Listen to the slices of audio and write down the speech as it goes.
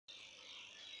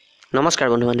নমস্কাৰ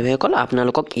বন্ধু বান্ধৱীসকল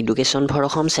আপোনালোকক এডুকেশ্যন ফৰ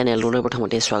অসম চেনেলটোলৈ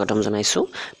প্ৰথমতে স্বাগতম জনাইছোঁ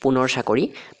পুনৰ চাকৰি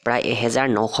প্ৰায়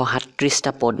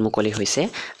 1937টা পদ মুকলি হৈছে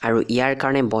আৰু ইয়াৰ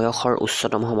কাৰণে বয়সৰ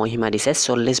উচ্চতম সময়সীমা দিছে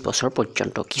 40 বছৰ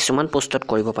পৰ্যন্ত কিছুমান পোষ্টত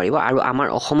কৰিব পাৰিব আৰু আমাৰ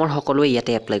অসমৰ সকলোৱে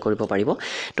ইয়াতে এপ্লাই কৰিব পাৰিব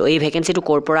তো এই ভেকেন্সিটো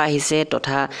ক'ৰ পৰা আহিছে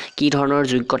তথা কি ধৰণৰ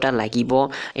যোগ্যতা লাগিব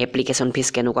এপ্লিকেশ্যন ফিজ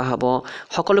কেনেকুৱা হ'ব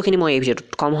সকলোখিনি মই এই ভিডিঅ'টোত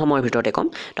কম সময়ৰ ভিতৰতে ক'ম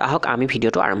তো আহক আমি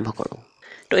ভিডিঅ'টো আৰম্ভ কৰোঁ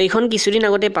তো এইখন কিছুদিন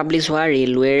আগতে পাব্লিছ হোৱা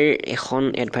ৰেলৱেৰ এখন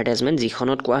এডভাৰটাইজমেণ্ট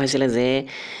যিখনত কোৱা হৈছিলে যে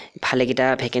ভালেকেইটা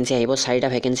ভেকেন্সি আহিব 4টা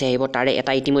ভেকেন্সি আহিব তাৰে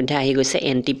এটা ইতিমধ্যে আহি গৈছে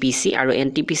NTPC আৰু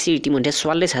NTPCৰ ইতিমধ্যে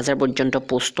 44,000 পৰ্যন্ত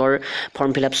পোষ্টৰ ফৰ্ম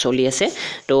ফিলআপ চলি আছে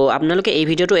তো আপোনালোকে এই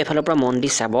ভিডিঅ'টো এফালৰ পৰা মন দি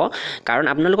চাব কাৰণ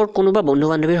আপোনালোকৰ কোনোবা বন্ধু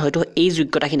বান্ধৱীৰ হয়তো এই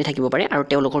যোগ্যতাখিনি থাকিব পাৰে আৰু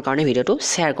তেওঁলোকৰ কাৰণে ভিডিঅ'টো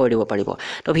শ্বেয়াৰ কৰি দিব পাৰিব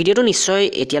তো ভিডিঅ'টো নিশ্চয়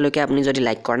এতিয়ালৈকে আপুনি যদি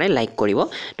লাইক কৰা নাই লাইক কৰিব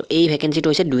তো এই ভেকেন্সিটো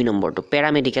হৈছে 2 নম্বৰটো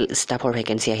পেৰামেডিকেল ষ্টাফৰ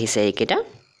ভেকেন্সি আহিছে এইকেইটা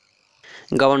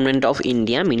Government of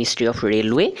India, Ministry of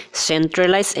Railway,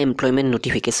 Centralized Employment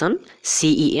Notification,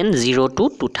 CEN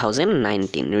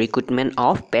 02-2019, Recruitment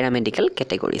of Paramedical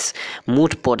Categories.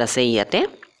 মুঠ পদ আছে ইয়াতে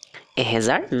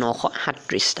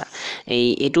 1937টা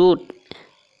এইটো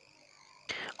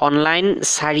অনলাইন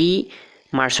 4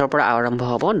 মাৰ্চৰ পৰা আৰম্ভ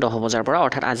হ'ব 10 বজাৰ পৰা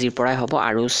অৰ্থাৎ আজিৰ পৰাই হ'ব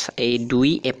আৰু এই 2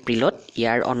 এপ্ৰিলত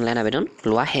ইয়াৰ অনলাইন আবেদন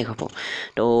লোৱা শেষ হ'ব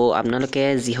তো আপোনালোকে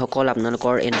যিসকল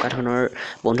আপোনালোকৰ এনেকুৱা ধৰণৰ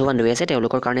বন্ধু বান্ধৱী আছে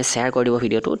তেওঁলোকৰ কাৰণে শ্বেয়াৰ কৰি দিব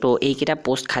ভিডিঅ'টো তো এইকেইটা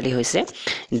পোষ্ট খালী হৈছে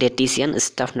ডেটিচিয়ান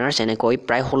ষ্টাফ নাৰ্ছ এনেকৈ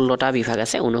প্ৰায় 16টা বিভাগ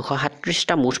আছে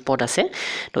 1937টা মুঠ পদ আছে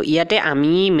তো ইয়াতে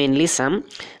আমি মেইনলি চাম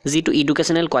যিটো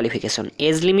এডুকেশ্যনেল কোৱালিফিকেশ্যন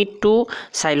এজ লিমিটটো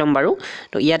চাই ল'ম বাৰু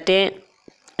তো ইয়াতে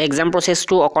এক্সাম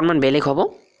প্ৰচেছটো অকণমান বেলেগ হ'ব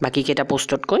বাকী কেইটা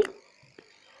পোষ্টতকৈ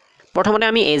প্ৰথমতে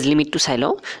আমি এজ লিমিটটো চাই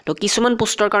লওঁ তো কিছুমান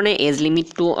পোষ্টৰ কাৰণে এজ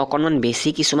লিমিটটো অকণমান বেছি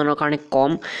কিছুমানৰ কাৰণে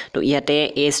কম তো ইয়াতে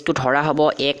এজটো ধৰা হ'ব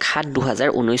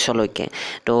 1/7/2019 লৈকে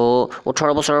তো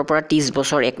 18 বছৰৰ পৰা 30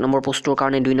 বছৰ 1 নম্বৰ পোষ্টৰ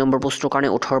কাৰণে 2 নম্বৰ পোষ্টৰ কাৰণে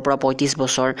 18 পৰা 35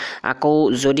 বছৰ আকৌ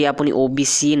যদি আপুনি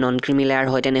OBC নন ক্ৰিমিলেয়াৰ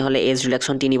হয় তেনেহ'লে এজ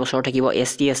ৰিলেক্সন 3 বছৰ থাকিব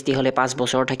ST হ'লে 5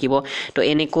 বছৰ থাকিব তো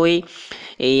এনেকৈ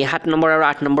এই 7 নম্বৰ আৰু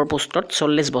 8 নম্বৰ পোষ্টত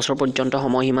 40 বছৰ পৰ্যন্ত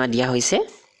সময়সীমা দিয়া হৈছে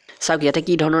চাওক ইয়াতে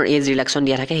কি ধৰণৰ এজ ৰিলেক্সন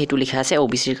দিয়া থাকে হেতু লিখা আছে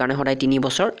OBCৰ কাৰণে সদায় 3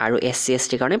 বছৰ আৰু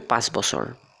SC/STৰ কাৰণে 5 বছৰ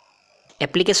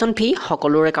এপ্লিকেশ্যন ফি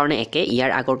সকলোৰে কাৰণে একে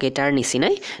ইয়াৰ আগৰ কেইটাৰ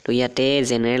নিচিনাই তো ইয়াতে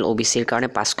জেনেৰেল OBCৰ কাৰণে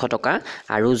 500 টকা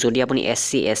আৰু যদি আপুনি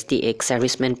SC/ST এক্স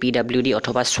সাৰ্ভিসমেন PWD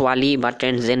অথবা ছোৱালী বা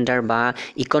ট্ৰান্সজেন্ডাৰ বা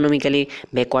ইকনমিক্যালি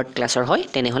বেকৱাৰ্ড ক্লাছৰ হয়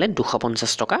তেনেহ'লে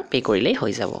 250 টকা পে কৰিলেই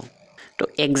হৈ যাব তো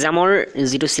এক্সামৰ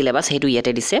যিটো সিলেবাস হেতু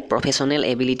ইয়াতে দিছে প্ৰফেশনাল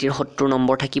এবিলিটিৰ 70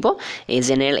 নম্বৰ থাকিব এই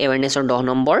general এৱাৰনেছৰ 10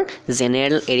 number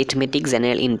general arithmetic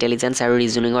general intelligence আৰু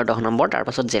ৰিজনিঙৰ 10 নম্বৰ তাৰ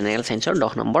পাছত জেনেৰেল সায়েন্সৰ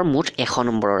 10 নম্বৰ মুঠ 100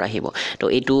 নম্বৰৰ আহিব তো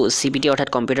এইটো CPT অৰ্থাৎ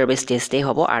কম্পিউটাৰ বেস টেষ্টে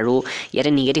হ'ব আৰু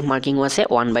ইয়াতে নিগেটিভ মাৰ্কিংও আছে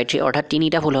 1/3 অৰ্থাৎ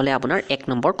 3টা ভুল হ'লে আপোনাৰ 1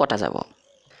 নম্বৰ কটা যাব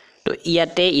তো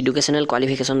ইয়াতে এডুকেশ্যনেল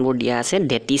কোৱালিফিকেশ্যনবোৰ দিয়া আছে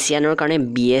ডেটিচিয়ানৰ কাৰণে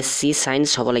BSc সায়েন্স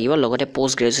হ'ব লাগিব লগতে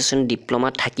পোষ্ট গ্ৰেজুৱেশ্যন ডিপ্লোমা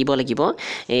থাকিব লাগিব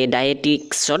এই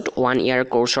ডায়েটিক্সত 1 ইয়াৰ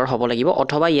কোৰ্ছৰ হ'ব লাগিব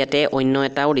অথবা ইয়াতে অন্য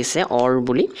এটাও দিছে অৰ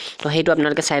বুলি তো সেইটো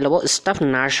আপোনালোকে চাই ল'ব ষ্টাফ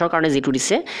নাৰ্ছৰ কাৰণে যেটো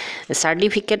দিছে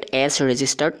certificate as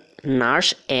registered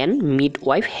nurse and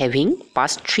midwife having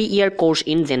passed 3-year course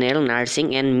in general nursing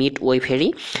and midwifery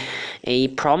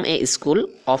from a school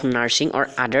of nursing or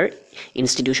other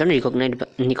institution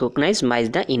recognized by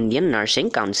the Indian Nursing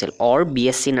Council or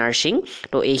BSc nursing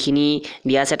to এইখিনি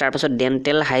দিয়া আছে তাৰ পাছত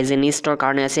dental হাইজিনিষ্টৰ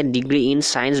কাৰণে আছে degree in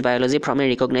science biology from a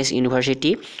recognized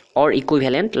university or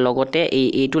equivalent লগতে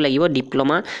এইটো লাগিব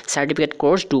ডিপ্লোমা সাৰ্টিফিকেট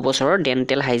কোৰ্স 2 বছৰৰ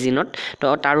ডেন্টাল হাইজিনত তো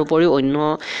তাৰ উপৰিও অন্য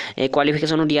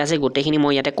কোৱালিফিকেশ্যনো দিয়া আছে গোটেইখিনি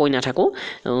মই ইয়াতে কৈ নাথাকো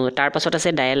তাৰ পাছত আছে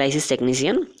ডায়ালাইসিস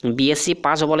টেকনিশিয়ান BSc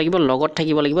পাস হ'ব লাগিব লগত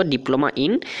থাকিব লাগিব ডিপ্লোমা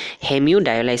ইন হেমিও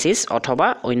ডায়ালাইসিস অথবা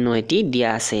অন্য এটি দিয়া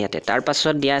আছে ইয়াতে তাৰ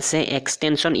পাছত দিয়া আছে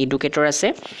এক্সটেনশন এডুকেটৰ আছে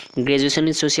গ্ৰেজুৱেশ্যন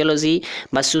ইন সোশিয়োলজি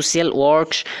বা social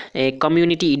works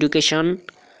community education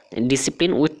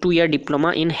discipline with 2-year diploma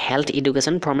in health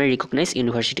education from a recognized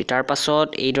university তাৰ পাছত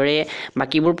এইদৰে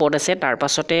বাকিবোৰ পদ আছে তাৰ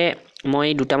পাছতে মই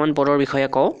দুটামান পদৰ বিষয়ে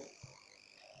কওঁ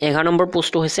 11 নম্বৰ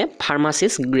পোষ্ট হৈছে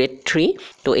ফাৰ্মাসিষ্ট গ্ৰেড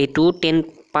 3 তো এটো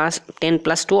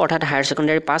 10+2 অৰ্থাৎ হায়াৰ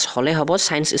সেকেন্ডাৰী পাস হলে হ'ব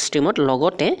সায়েন্স ষ্ট্ৰীমত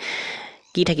লগতে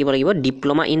কি থাকিব লাগিব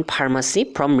diploma in ফাৰ্মাসি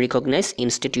from recognised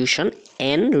institution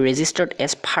and registered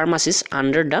as ফাৰ্মাসিষ্ট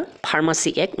under the ফাৰ্মাসি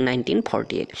act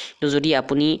 1948 তো যদি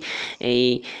আপুনি এই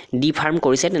ডি ফাৰ্ম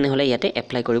কৰিছে তেনেহ'লে ইয়াতে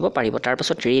এপ্লাই কৰিব পাৰিব তাৰ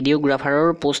পাছত ৰেডিঅ'গ্ৰাফাৰৰ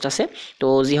পোষ্ট আছে তো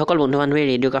যিসকল বন্ধু বান্ধৱী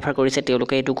ৰেডিঅ'গ্ৰাফাৰ কৰিছে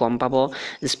তেওঁলোকে এইটো গম পাব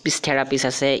স্পীচ থেৰাপিষ্ট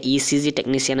আছে ECG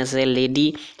টেকনিচিয়ান আছে লেডি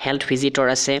হেল্থ ভিজিটৰ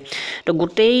আছে তো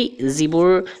গোটেই যিবোৰ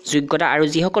যোগ্যতা আৰু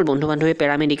যিসকল বন্ধু বান্ধৱী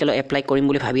পেৰামেডিকেল এপ্লাই কৰিম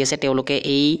বুলি ভাবি আছে তেওঁলোকে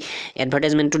এই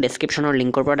এডভাৰটাইজমেন্টটো ডেসক্ৰিপচনৰ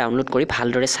লিংকৰ পৰা ডাউনলোড কৰি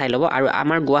ভালদৰে চাই ল'ব আৰু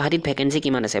আমাৰ গুৱাহাটীত ভেকেন্সি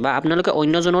কিমান আছে বা আপোনালোকে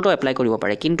অন্য জনতো এপ্লাই কৰিব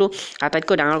পাৰে কিন্তু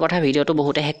আটাইতকৈ ডাঙৰ কথা ভিডিঅ'টো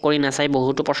বহুতে হেক কৰি নাচাই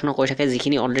বহুতো প্ৰশ্ন কৰি থাকে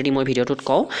যিখিনি অলৰেডি মই ভিডিঅ'টোত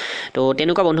কওঁ তো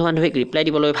তেনেকুৱা বন্ধু বান্ধৱীক ৰিপ্লাই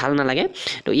দিবলৈ ভাল নালাগে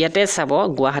তো ইয়াতে চাব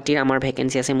গুৱাহাটীৰ আমাৰ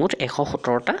ভেকেন্সি আছে মুঠ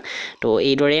 117টা তো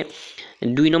এইদৰে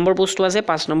 2 নম্বৰ পোষ্টটো আছে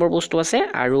 5 নম্বৰ পোষ্টটো আছে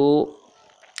আৰু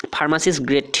ফাৰ্মাচিষ্ট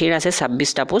গ্ৰেড 3 আছে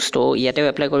 26টা পোষ্ট তো ইয়াতেও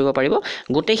এপ্লাই কৰিব পাৰিব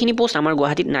গোটেইখিনি পোষ্ট আমাৰ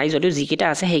গুৱাহাটীত নাই যদিও যিকেইটা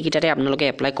আছে সেইকেইটাতে আপোনালোকে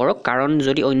এপ্লাই কৰক কাৰণ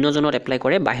যদি অন্য জনত এপ্লাই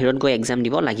কৰে বাহিৰত গৈ এক্সাম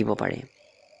দিব লাগিব পাৰে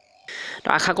তো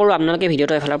আশা কৰোঁ আপোনালোকে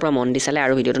ভিডিঅ'টো এফালৰ পৰা মন দি চালে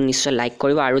আৰু ভিডিঅ'টো নিশ্চয় লাইক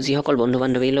কৰিব আৰু যিসকল বন্ধু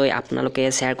বান্ধৱীলৈ আপোনালোকে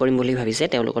শ্বেয়াৰ কৰিম বুলি ভাবিছে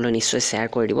তেওঁলোকলৈ নিশ্চয় শ্বেয়াৰ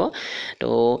কৰি দিব তো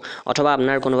অথবা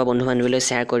আপোনাৰ কোনোবা বন্ধু বান্ধৱীলৈ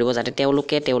শ্বেয়াৰ কৰিব যাতে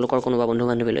তেওঁলোকে তেওঁলোকৰ কোনোবা বন্ধু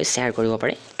বান্ধৱীলৈ শ্বেয়াৰ কৰিব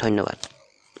পাৰে ধন্যবাদ